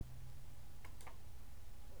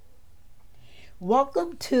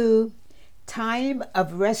Welcome to Time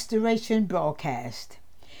of Restoration broadcast.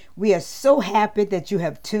 We are so happy that you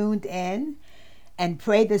have tuned in and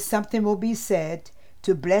pray that something will be said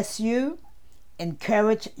to bless you,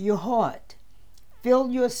 encourage your heart, fill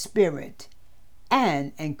your spirit,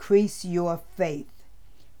 and increase your faith.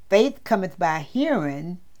 Faith cometh by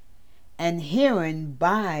hearing, and hearing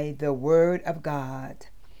by the word of God.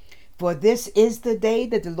 For this is the day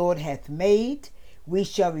that the Lord hath made. We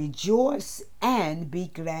shall rejoice and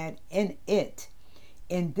be glad in it.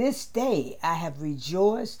 In this day I have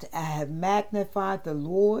rejoiced, I have magnified the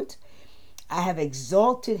Lord, I have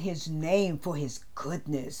exalted his name for his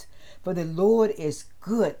goodness. For the Lord is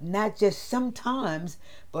good, not just sometimes,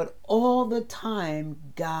 but all the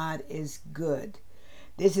time. God is good.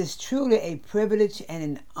 This is truly a privilege and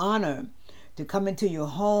an honor to come into your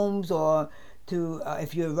homes or to,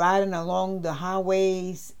 if you're riding along the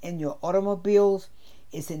highways in your automobiles.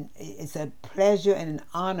 It's a pleasure and an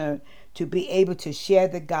honor to be able to share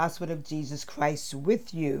the gospel of Jesus Christ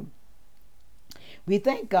with you. We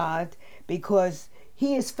thank God because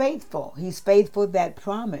he is faithful. He's faithful that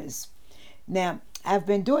promise. Now, I've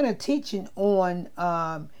been doing a teaching on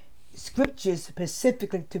scriptures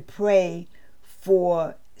specifically to pray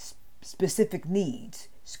for specific needs.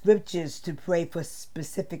 Scriptures to pray for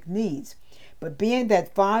specific needs. But being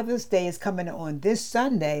that Father's Day is coming on this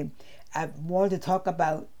Sunday, I wanted to talk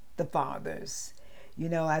about the fathers.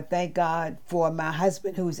 I thank God for my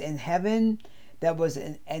husband who's in heaven. That was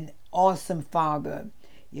an awesome father.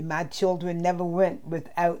 My children never went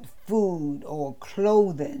without food or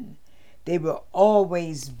clothing. They were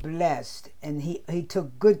always blessed, and he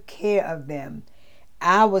took good care of them.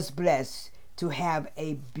 I was blessed to have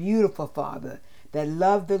a beautiful father that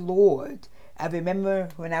loved the Lord. I remember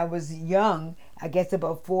when I was young, I guess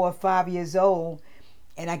about 4 or 5 years old,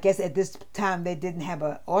 and I guess at this time they didn't have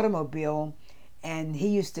an automobile, and he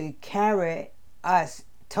used to carry us,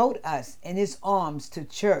 tote us in his arms to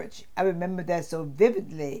church. I remember that so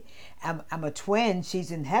vividly. I'm a twin.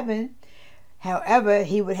 She's in heaven. However,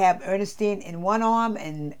 he would have Ernestine in one arm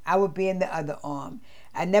and I would be in the other arm.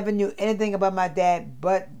 I never knew anything about my dad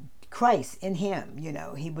but Christ in him.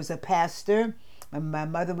 He was a pastor. My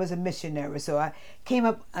mother was a missionary. So I came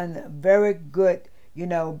up on a very good,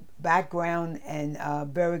 background and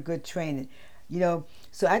very good training.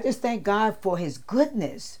 So I just thank God for his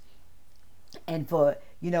goodness and for,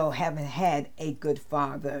 having had a good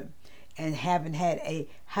father and having had a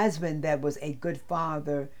husband that was a good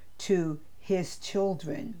father to his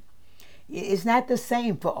children. It's not the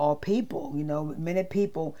same for all people. Many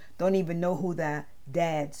people don't even know who their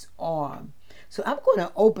dads are. So I'm going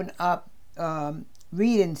to open up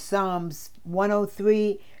reading Psalms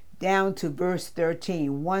 103 down to verse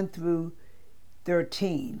 13, 1 through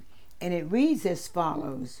 13. And it reads as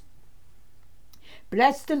follows.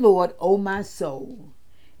 Bless the Lord, O my soul,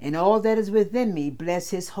 and all that is within me,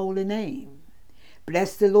 bless his holy name.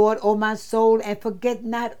 Bless the Lord, O my soul, and forget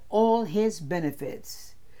not all his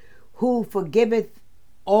benefits, who forgiveth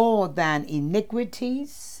all thine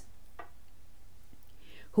iniquities,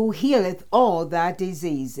 who healeth all thy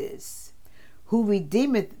diseases, who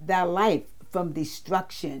redeemeth thy life from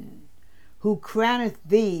destruction, who crowneth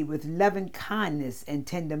thee with loving kindness and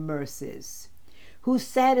tender mercies, who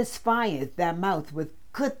satisfieth thy mouth with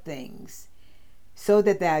good things, so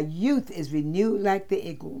that thy youth is renewed like the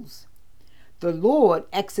eagles. The Lord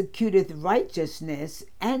executeth righteousness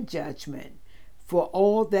and judgment for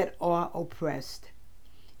all that are oppressed.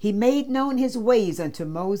 He made known his ways unto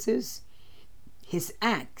Moses, his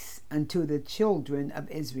acts unto the children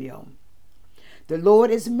of Israel. The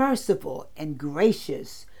Lord is merciful and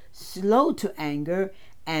gracious, slow to anger,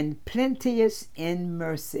 and plenteous in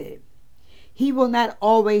mercy. He will not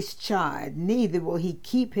always chide, neither will he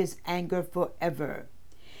keep his anger forever.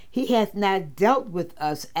 He hath not dealt with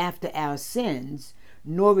us after our sins,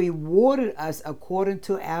 nor rewarded us according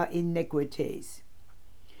to our iniquities.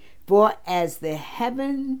 For as the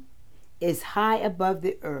heaven is high above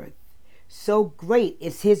the earth, so great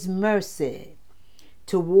is his mercy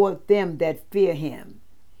toward them that fear him.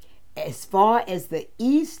 As far as the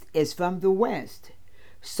east is from the west,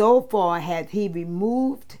 so far hath he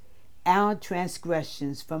removed our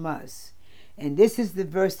transgressions from us. And this is the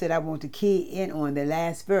verse that I want to key in on, the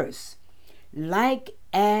last verse. Like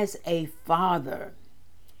as a father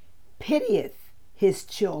pitieth his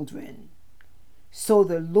children, so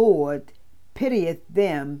the Lord pitieth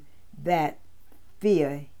them that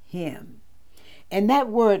fear him. And that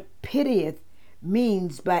word pitieth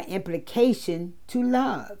means by implication to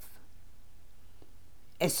love,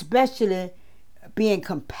 especially being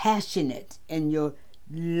compassionate in your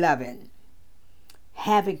loving.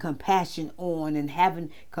 having compassion on and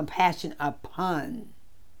having compassion upon.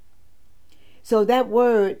 So that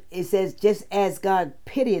word, it says, just as God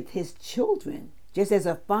pitieth his children, just as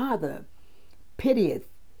a father pitieth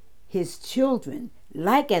his children,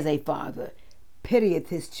 like as a father pitieth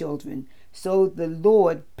his children, so the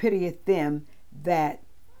Lord pitieth them that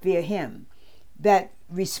fear him, that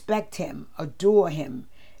respect him, adore him,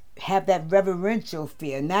 have that reverential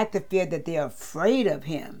fear, not the fear that they're afraid of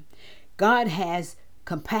him. God has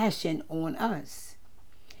compassion on us.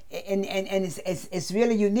 And it's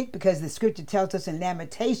really unique because the scripture tells us in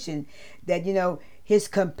Lamentation that, his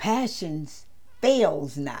compassions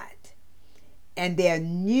fails not. And they are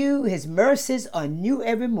new, his mercies are new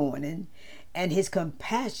every morning, and his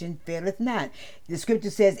compassion faileth not. The scripture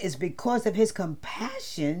says it's because of his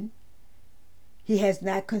compassion he has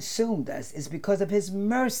not consumed us. It's because of his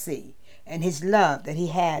mercy and his love that he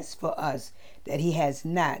has for us that he has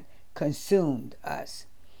not consumed us.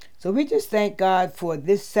 So we just thank God for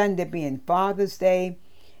this Sunday being Father's Day.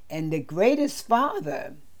 And the greatest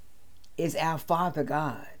Father is our Father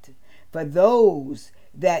God. For those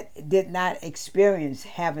that did not experience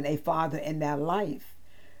having a father in their life,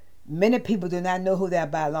 many people do not know who their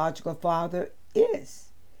biological father is.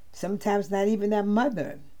 Sometimes not even their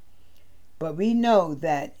mother. But we know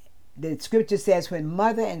that the scripture says, when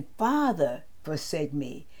mother and father forsake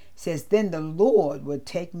me, says, then the Lord will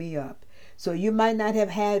take me up. So you might not have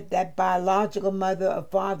had that biological mother or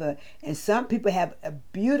father. And some people have a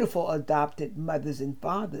beautiful adopted mothers and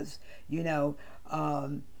fathers.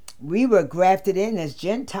 We were grafted in as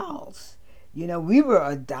Gentiles. We were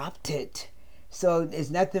adopted. So there's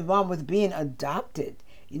nothing wrong with being adopted.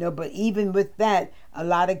 But even with that, a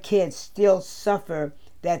lot of kids still suffer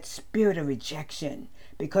that spirit of rejection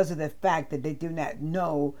because of the fact that they do not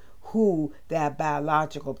know who their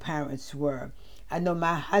biological parents were. I know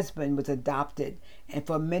my husband was adopted, and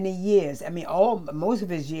for many years, most of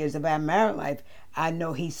his years of our married life, I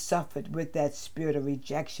know he suffered with that spirit of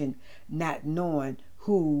rejection, not knowing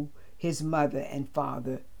who his mother and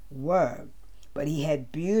father were. But he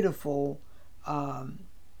had beautiful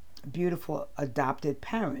adopted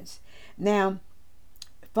parents. Now,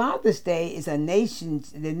 Father's Day is the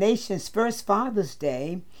nation's first Father's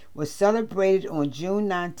Day was celebrated on June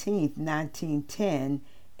 19th, 1910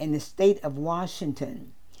 in the state of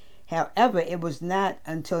Washington. However, it was not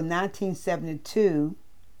until 1972,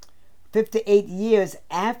 58 years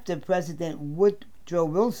after President Woodrow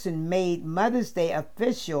Wilson made Mother's Day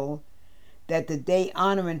official, that the day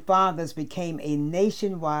honoring fathers became a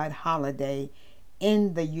nationwide holiday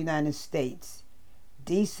in the United States,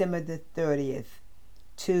 December the 30th,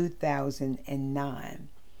 2009.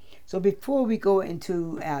 So before we go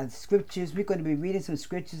into our scriptures, we're going to be reading some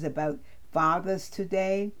scriptures about fathers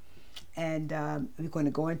today, and we're going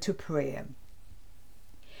to go into prayer.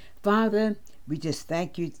 Father, we just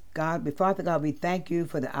thank you, God. Father God, we thank you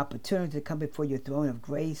for the opportunity to come before your throne of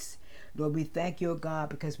grace. Lord, we thank you, oh God,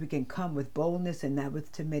 because we can come with boldness and not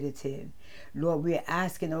with timidity. Lord, we are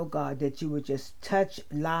asking, oh God, that you would just touch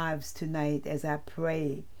lives tonight as I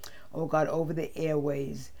pray, oh God, over the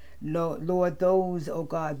airways. Lord, those, oh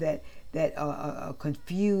God, that are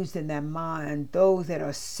confused in their mind, those that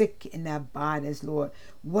are sick in their bodies, Lord,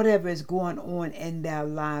 whatever is going on in their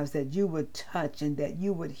lives, that you would touch and that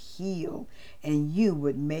you would heal and you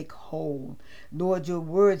would make whole. Lord, your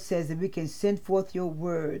word says that we can send forth your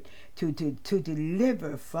word to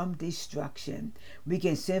deliver from destruction. We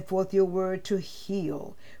can send forth your word to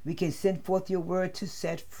heal. We can send forth your word to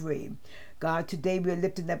set free. God, today we are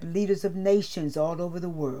lifting up leaders of nations all over the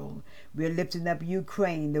world. We are lifting up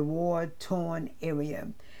Ukraine, the war-torn area,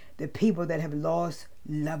 the people that have lost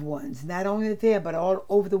loved ones, not only there, but all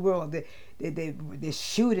over the world. The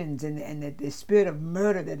shootings and the spirit of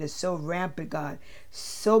murder that is so rampant, God.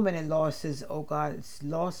 So many losses, oh God, it's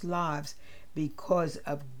lost lives because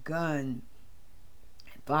of gun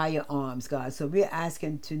firearms, God. So we're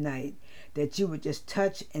asking tonight that you would just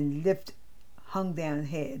touch and lift hung down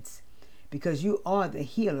heads, because you are the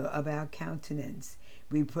healer of our countenance.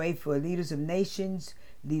 We pray for leaders of nations,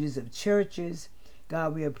 leaders of churches.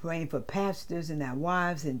 God, we are praying for pastors and our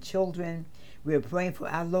wives and children. We are praying for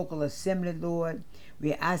our local assembly, Lord.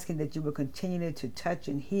 We are asking that you will continue to touch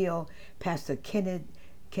and heal Pastor Kenneth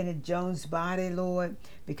Jones' body, Lord,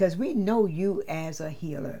 because we know you as a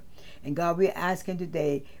healer. And God, we're asking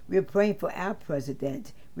today, we're praying for our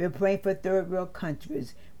president. We're praying for third world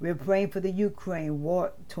countries. We're praying for the Ukraine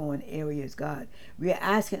war-torn areas, God. We are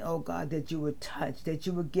asking, oh God, that you would touch, that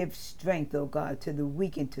you would give strength, oh God, to the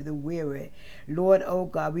weak and to the weary. Lord, oh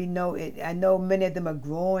God, we know it. I know many of them are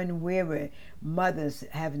growing weary, mothers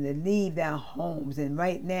having to leave their homes. And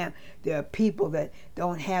right now, there are people that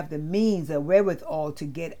don't have the means or wherewithal to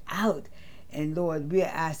get out. And Lord, we are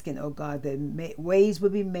asking, oh God, that ways will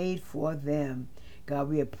be made for them. God,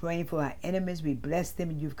 we are praying for our enemies. We bless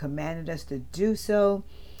them, and you've commanded us to do so.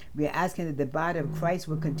 We are asking that the body of Christ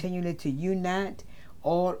will continually to unite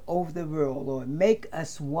all over the world, Lord. Make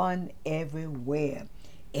us one everywhere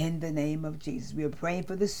in the name of Jesus. We are praying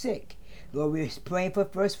for the sick. Lord, we are praying for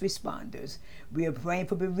first responders. We are praying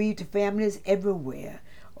for bereaved families everywhere.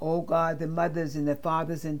 Oh God, the mothers and the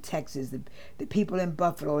fathers in Texas, the people in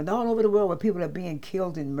Buffalo, and all over the world where people are being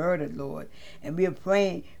killed and murdered, Lord. And we are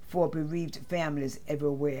praying for bereaved families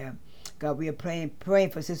everywhere. God, we are praying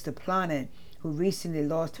for Sister Plana, who recently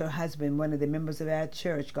lost her husband, one of the members of our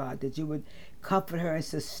church, God, that you would comfort her and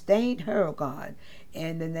sustain her, God,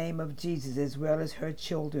 in the name of Jesus, as well as her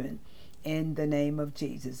children, in the name of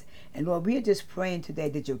Jesus. And Lord, we are just praying today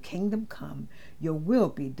that your kingdom come, your will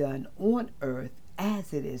be done on earth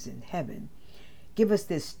as it is in heaven. Give us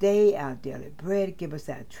this day our daily bread. Give us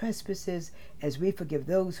our trespasses as we forgive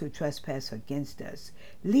those who trespass against us.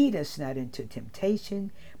 Lead us not into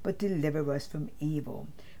temptation, but deliver us from evil.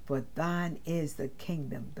 For thine is the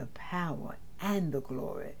kingdom, the power, and the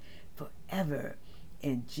glory forever.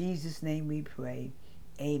 In Jesus' name we pray.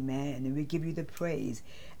 Amen. And we give you the praise.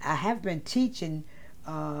 I have been teaching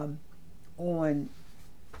on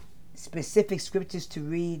specific scriptures to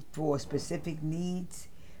read for specific needs.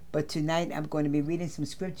 But tonight I'm going to be reading some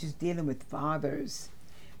scriptures dealing with fathers,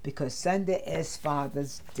 because Sunday is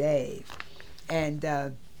Father's Day. And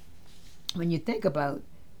when you think about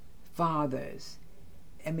fathers,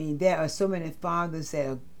 I mean, there are so many fathers that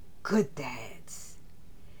are good dads.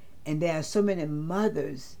 And there are so many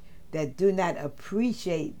mothers that do not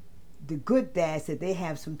appreciate the good dads that they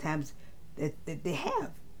have sometimes, that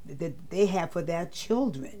they have for their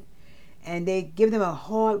children. And they give them a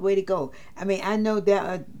hard way to go. I mean, I know there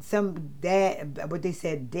are some what they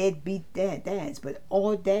said, deadbeat dads, but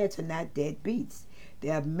all dads are not deadbeats.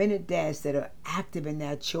 There are many dads that are active in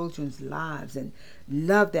their children's lives and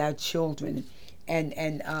love their children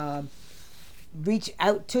and reach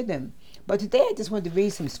out to them. But today I just want to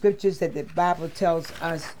read some scriptures that the Bible tells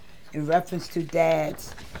us in reference to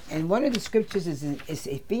dads. And one of the scriptures is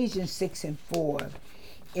Ephesians 6:4.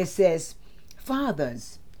 It says,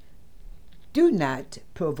 "Fathers, do not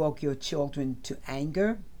provoke your children to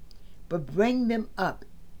anger, but bring them up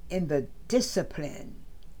in the discipline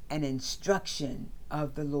and instruction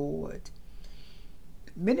of the Lord."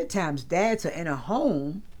 Many times dads are in a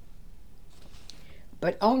home,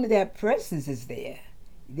 but only their presence is there.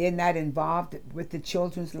 They're not involved with the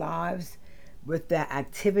children's lives, with their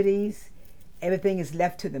activities. Everything is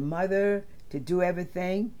left to the mother to do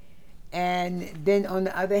everything. And then on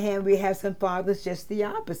the other hand, we have some fathers just the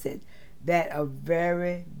opposite, that are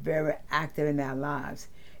very, very active in their lives.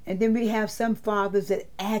 And then we have some fathers that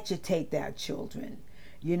agitate their children,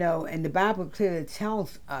 and the Bible clearly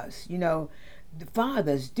tells us, the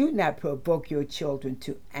fathers, do not provoke your children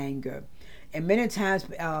to anger. And many times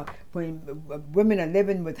when women are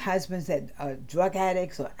living with husbands that are drug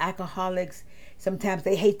addicts or alcoholics, sometimes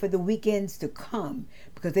they hate for the weekends to come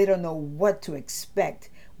because they don't know what to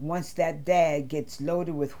expect once that dad gets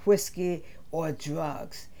loaded with whiskey or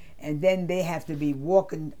drugs. And then they have to be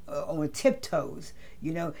walking on tiptoes,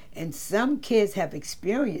 And some kids have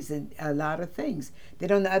experienced a lot of things.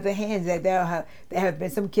 Then on the other hand, there have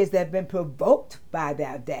been some kids that have been provoked by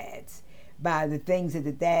their dads, by the things that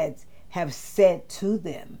the dads have said to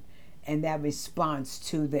them and their response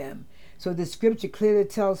to them. So the scripture clearly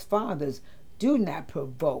tells fathers, do not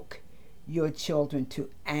provoke your children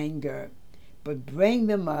to anger, but bring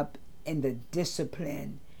them up in the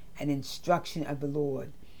discipline and instruction of the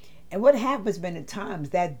Lord. And what happens many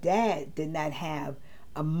times, that dad did not have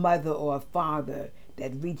a mother or a father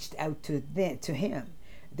that reached out to him.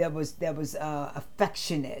 That was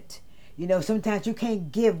affectionate. Sometimes you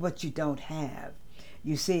can't give what you don't have.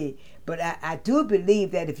 You see, but I do believe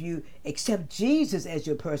that if you accept Jesus as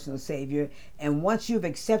your personal Savior, and once you've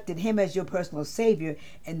accepted Him as your personal Savior,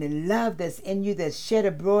 and the love that's in you, that's shed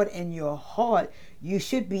abroad in your heart, you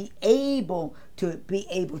should be able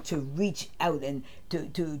to reach out and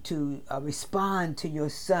to respond to your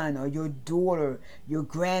son or your daughter, your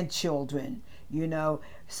grandchildren.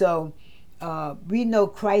 So we know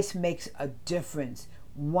Christ makes a difference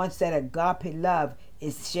once that agape love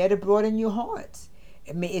is shed abroad in your hearts.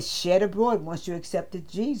 I mean, it's shed abroad once you accepted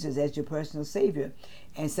Jesus as your personal Savior.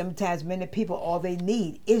 And sometimes many people, all they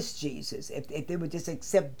need is Jesus. If they would just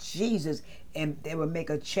accept Jesus, and they would make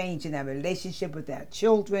a change in their relationship with their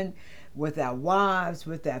children, with our wives,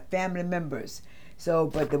 with their family members. So,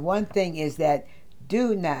 but the one thing is that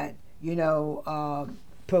do not,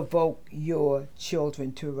 provoke your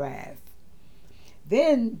children to wrath.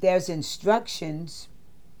 Then there's instructions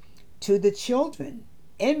to the children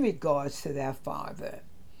in regards to their father.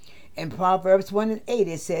 In Proverbs 1 and 8,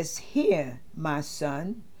 it says, "Hear, my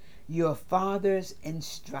son, your father's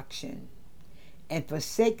instruction, and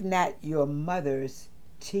forsake not your mother's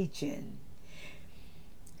teaching."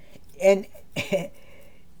 And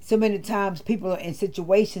so many times people are in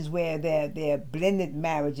situations where they're blended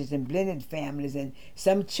marriages and blended families, and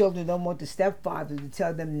some children don't want the stepfather to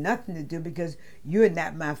tell them nothing to do because you're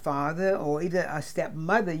not my father, or either a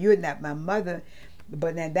stepmother, you're not my mother.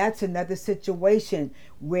 But now that's another situation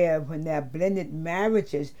where when there are blended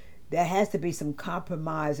marriages, there has to be some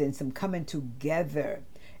compromise and some coming together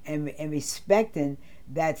and respecting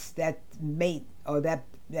that mate or that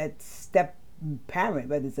step parent,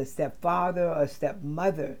 whether it's a stepfather or a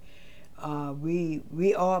stepmother.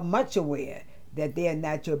 We are much aware that they are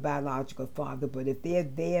not your biological father, but if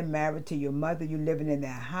they're married to your mother, you're living in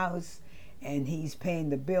their house, and he's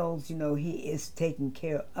paying the bills, he is taking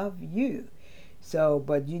care of you. So,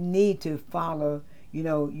 but you need to follow,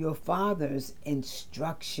 your father's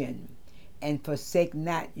instruction, and forsake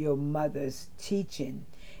not your mother's teaching.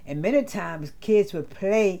 And many times kids would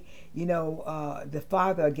play, the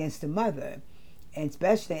father against the mother. And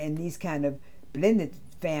especially in these kind of blended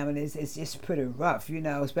families, it's just pretty rough,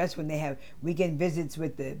 especially when they have weekend visits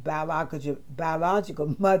with the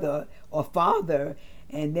biological mother or father.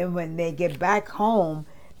 And then when they get back home,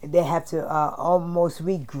 they have to almost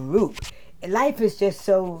regroup. Life is just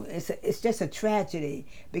it's just a tragedy,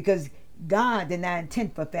 because God did not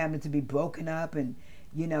intend for families to be broken up and,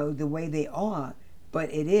 the way they are.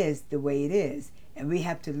 But it is the way it is. And we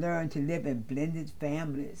have to learn to live in blended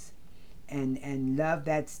families. And love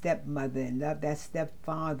that stepmother and love that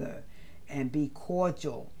stepfather and be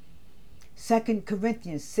cordial. 2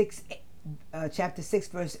 Corinthians 6, chapter 6,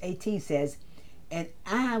 verse 18 says, "And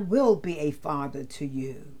I will be a father to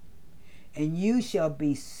you, and you shall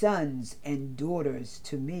be sons and daughters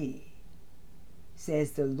to me,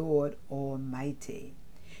 says the Lord Almighty."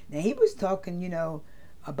 Now he was talking,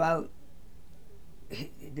 about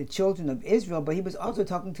the children of Israel, but he was also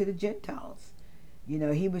talking to the Gentiles.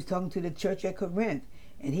 He was talking to the church at Corinth,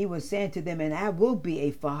 and he was saying to them, "And I will be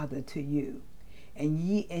a father to you, and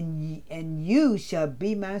you shall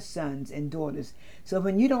be my sons and daughters." So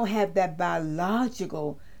when you don't have that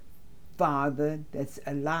biological father that's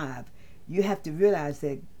alive, you have to realize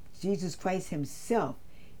that Jesus Christ himself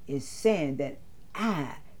is saying that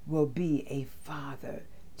I will be a father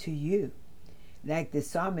to you. Like the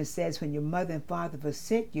psalmist says, when your mother and father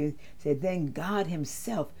forsake you, said, then God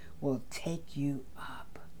himself will take you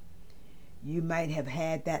up. You might have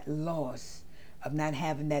had that loss of not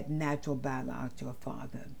having that natural biological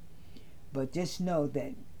father. But just know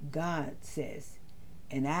that God says,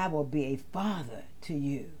 "And I will be a father to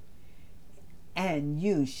you, and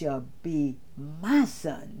you shall be my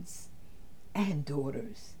sons and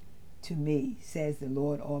daughters to me," says the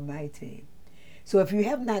Lord Almighty. So if you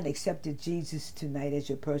have not accepted Jesus tonight as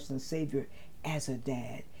your personal Savior, as a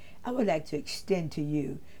dad, I would like to extend to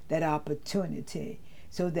you that opportunity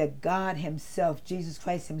so that God himself, Jesus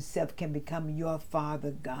Christ himself, can become your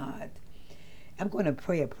Father God. I'm going to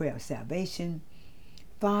pray a prayer of salvation.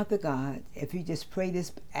 Father God, if you just pray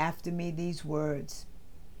this after me, these words.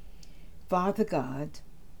 Father God,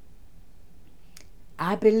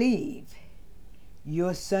 I believe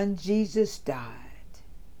your Son Jesus died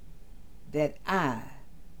that I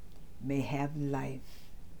may have life.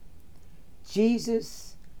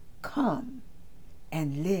 Jesus, come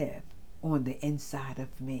and live on the inside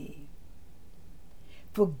of me.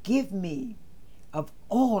 Forgive me of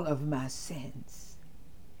all of my sins.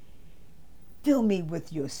 Fill me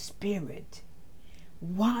with your Spirit.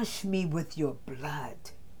 Wash me with your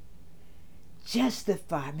blood.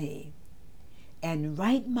 Justify me and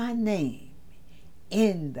write my name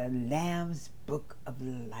in the Lamb's Book of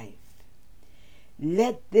Life.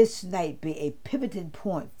 Let this night be a pivoting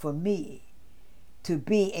point for me to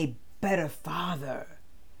be a better father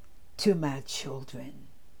to my children.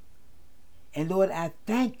 And Lord, I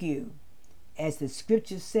thank you, as the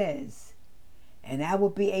scripture says, and I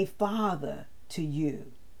will be a father to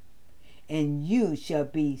you, and you shall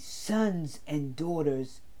be sons and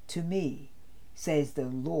daughters to me, says the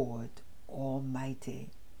Lord Almighty.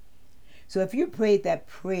 So if you prayed that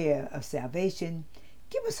prayer of salvation,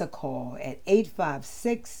 give us a call at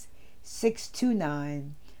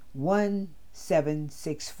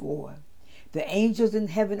 856-629-1764. The angels in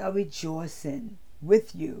heaven are rejoicing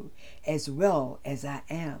with you as well as I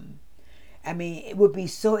am. I mean, it would be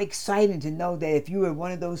so exciting to know that if you were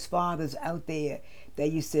one of those fathers out there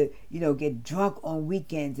that used to, get drunk on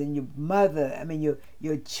weekends, and your mother,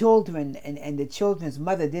 your children and the children's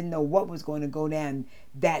mother didn't know what was going to go down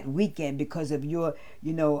that weekend because of your,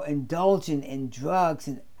 indulging in drugs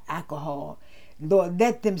and alcohol. Lord,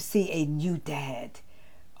 let them see a new dad,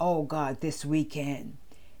 oh God, this weekend.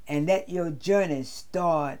 And let your journey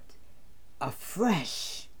start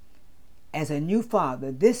afresh as a new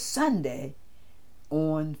father this Sunday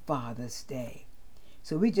on Father's Day.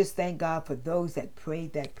 So we just thank God for those that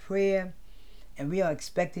prayed that prayer, and we are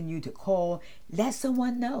expecting you to call. Let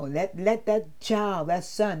someone know. Let that child, that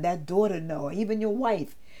son, that daughter know, or even your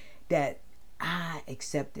wife, that I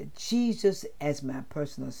accepted Jesus as my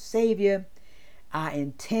personal Savior. I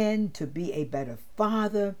intend to be a better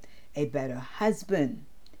father, a better husband,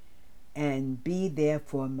 and be there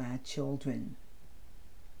for my children.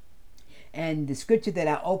 And the scripture that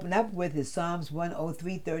I open up with is Psalms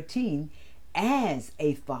 103:13. As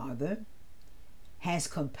a father has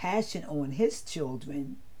compassion on his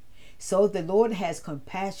children, so the Lord has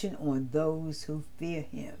compassion on those who fear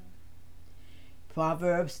him.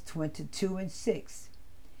 Proverbs 22:6.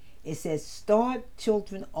 It says, start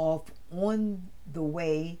children off on the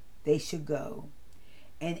way they should go,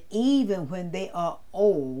 and even when they are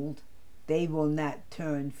old, they will not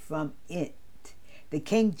turn from it. The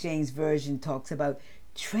King James Version talks about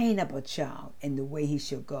train up a child in the way he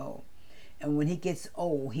shall go, and when he gets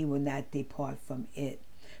old, he will not depart from it.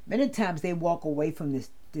 Many times they walk away from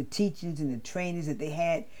the teachings and the trainings that they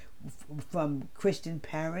had from Christian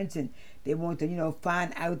parents, and they want to,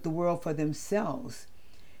 find out the world for themselves.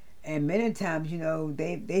 And many times,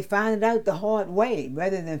 they find it out the hard way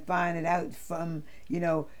rather than find it out from,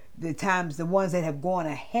 the ones that have gone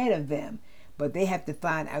ahead of them. But they have to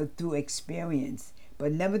find out through experience.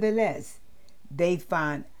 But nevertheless, they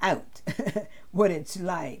find out what it's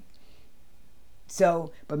like.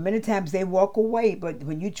 So, but many times they walk away. But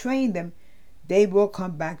when you train them, they will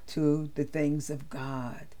come back to the things of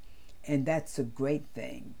God. And that's a great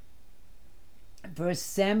thing. 2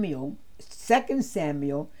 Samuel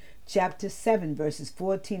chapter 7, verses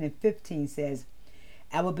 14 and 15 says,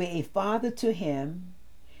 I will be a father to him,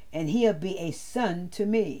 and he'll be a son to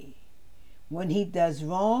me. When he does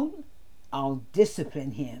wrong, I'll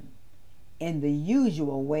discipline him in the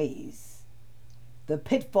usual ways, the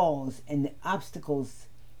pitfalls and the obstacles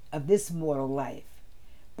of this mortal life,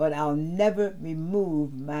 but I'll never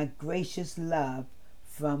remove my gracious love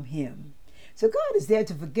from him. So God is there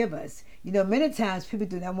to forgive us. Many times people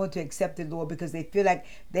do not want to accept the Lord because they feel like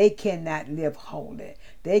they cannot live holy.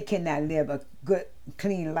 They cannot live a good,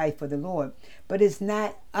 clean life for the Lord. But it's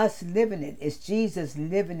not us living it. It's Jesus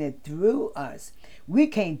living it through us. We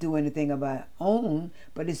can't do anything of our own,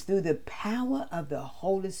 but it's through the power of the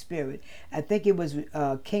Holy Spirit. I think it was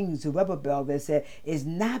King Zerubbabel that said, it's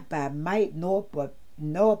not by might nor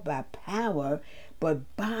by power,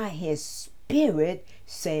 but by his Spirit,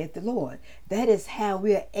 saith the Lord. That is how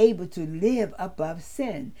we are able to live above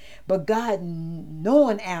sin. But God,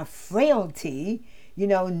 knowing our frailty,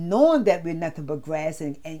 knowing that we're nothing but grass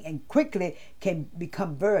and quickly can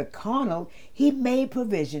become very carnal, he made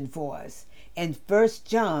provision for us. In 1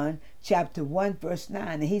 John chapter 1, verse 9,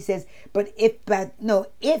 and he says, but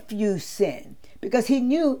if you sin, because he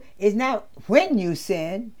knew it's not when you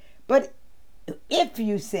sin, but if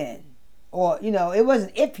you sin. Or, it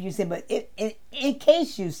wasn't if you sin, but in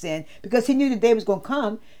case you sin, because he knew the day was going to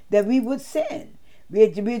come that we would sin.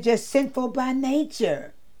 We're just sinful by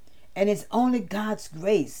nature. And it's only God's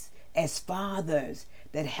grace as fathers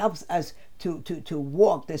that helps us to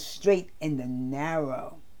walk the straight and the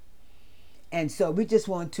narrow. And so we just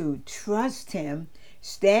want to trust him,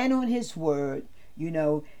 stand on his word,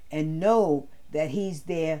 and know that he's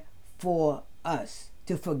there for us,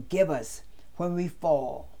 to forgive us when we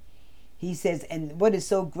fall. He says, and what is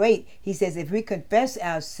so great, he says, if we confess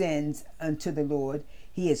our sins unto the Lord,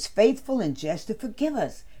 he is faithful and just to forgive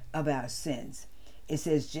us of our sins. It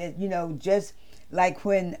says, just like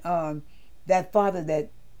when that father,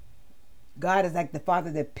 that God is like the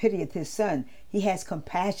father that pitieth his son. He has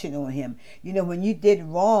compassion on him. When you did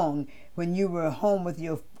wrong, when you were home with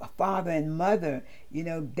your father and mother,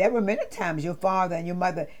 there were many times your father and your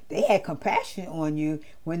mother, they had compassion on you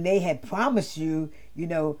when they had promised you,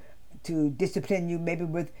 to discipline you, maybe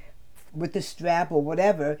with the strap or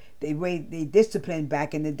whatever. They disciplined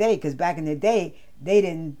back in the day, because back in the day they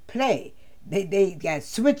didn't play. They got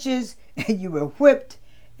switches and you were whipped,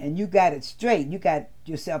 and you got it straight. You got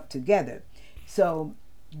yourself together. So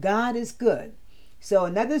God is good. So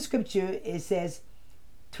another scripture, it says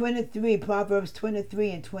 23, Proverbs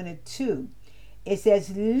 23 and 22. It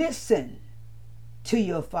says, listen to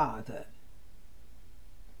your father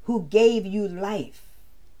who gave you life,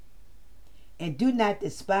 and do not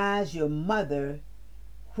despise your mother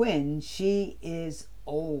when she is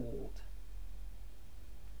old.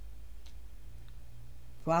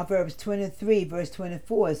 Proverbs 23 verse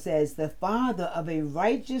 24 says, the father of a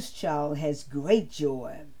righteous child has great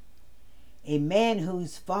joy. A man who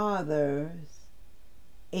fathers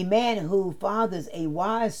a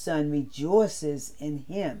wise son rejoices in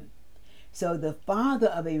him. So the father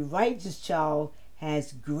of a righteous child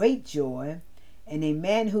has great joy, and a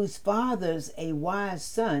man whose fathers a wise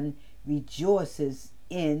son rejoices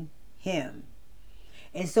in him.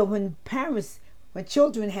 And so when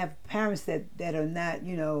children have parents that are not,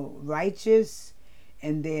 righteous,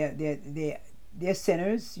 and they're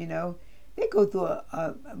sinners, they go through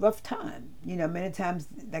a rough time. Many times,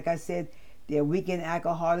 like I said, they're weekend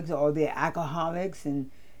alcoholics, or they're alcoholics,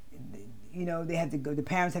 and the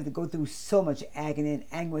parents have to go through so much agony and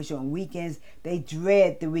anguish on weekends. They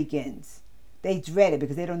dread the weekends. They dread it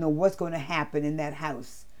because they don't know what's going to happen in that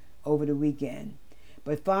house over the weekend.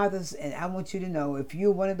 But fathers, and I want you to know, if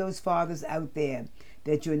you're one of those fathers out there,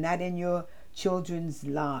 that you're not in your children's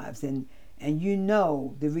lives, and you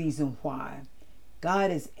know the reason why,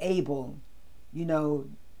 God is able,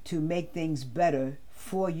 to make things better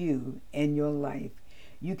for you in your life.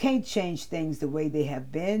 You can't change things the way they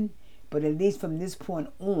have been, but at least from this point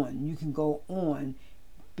on, you can go on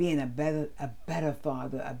being a better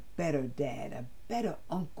father, a better dad, a better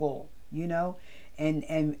uncle,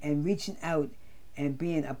 and reaching out and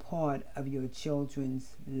being a part of your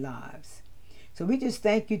children's lives. So we just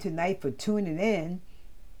thank you tonight for tuning in.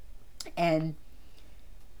 And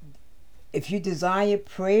if you desire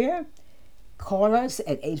prayer, call us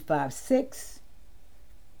at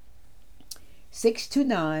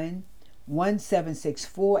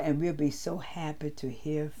 856-629-1764, and we'll be so happy to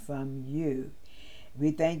hear from you.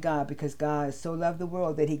 We thank God because God so loved the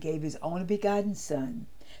world that he gave his only begotten Son,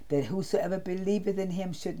 that whosoever believeth in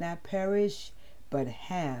him should not perish, but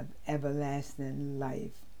have everlasting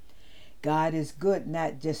life. God is good,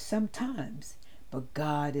 not just sometimes, but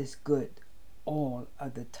God is good all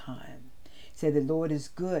of the time. Say, the Lord is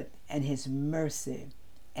good, and his mercy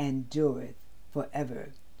endureth forever.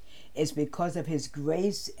 It's because of his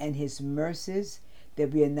grace and his mercies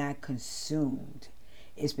that we are not consumed.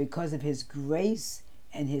 It's because of his grace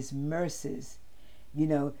and his mercies,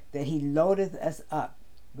 that he loadeth us up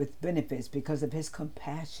with benefits because of his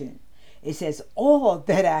compassion. It says, all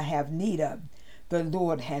that I have need of, the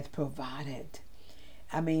Lord hath provided.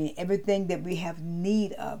 I mean, everything that we have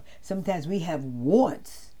need of. Sometimes we have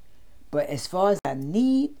wants, but as far as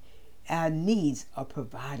our needs are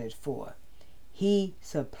provided for. He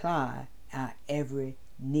supply our every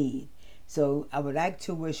need. So I would like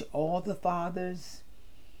to wish all the fathers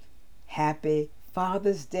happy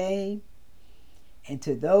Father's Day. And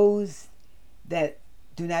to those that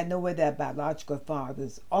do not know where their biological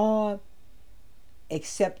fathers are,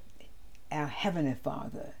 accept our Heavenly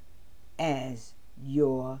Father as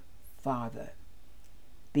your Father.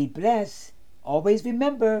 Be blessed. Always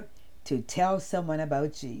remember to tell someone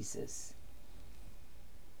about Jesus.